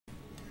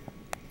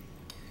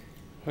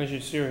How's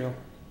your cereal?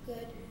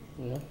 Good.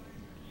 Yeah.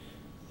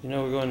 You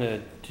know we're going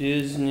to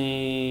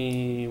Disneyland,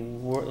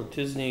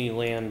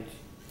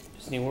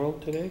 Disney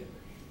World today.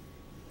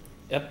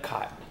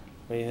 Epcot.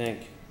 What do you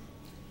think?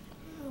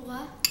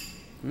 What?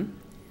 Hmm?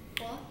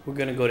 What? We're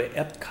gonna go to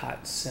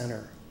Epcot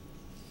Center.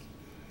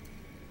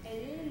 I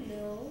didn't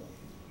know.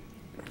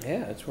 Yeah,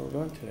 that's where we're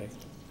going today.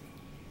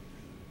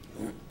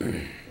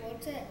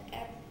 What's an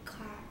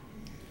Epcot?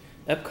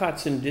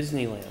 Epcot's in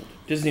Disneyland,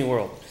 Disney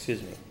World.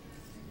 Excuse me.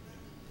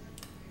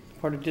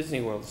 Part of Disney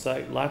World. It's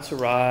like lots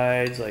of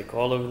rides, like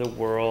all over the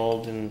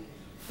world, and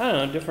I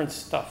don't know, different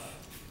stuff.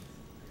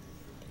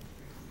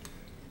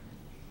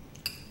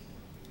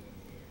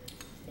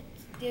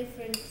 It's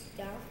different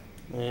stuff.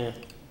 Yeah.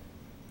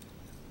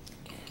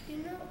 You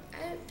know,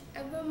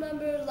 I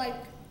remember like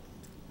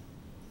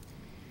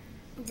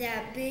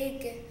that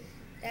big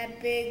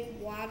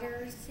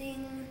water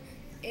thing.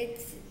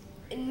 It's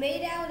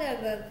made out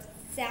of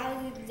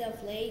thousands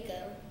of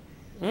Lego.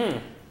 Hmm.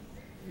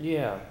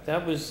 Yeah,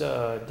 that was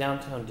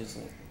downtown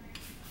Disney.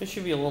 This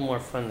should be a little more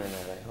fun than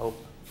that, I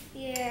hope.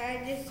 Yeah,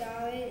 I just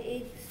saw it.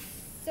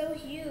 It's so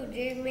huge.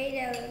 It's made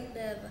out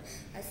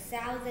of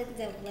thousands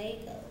of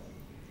Lego.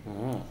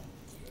 Mm.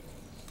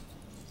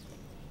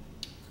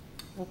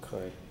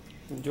 Okay.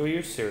 Enjoy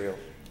your cereal.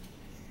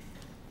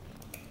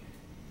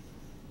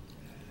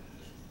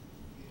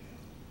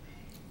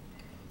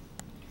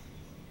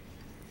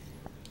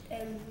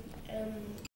 And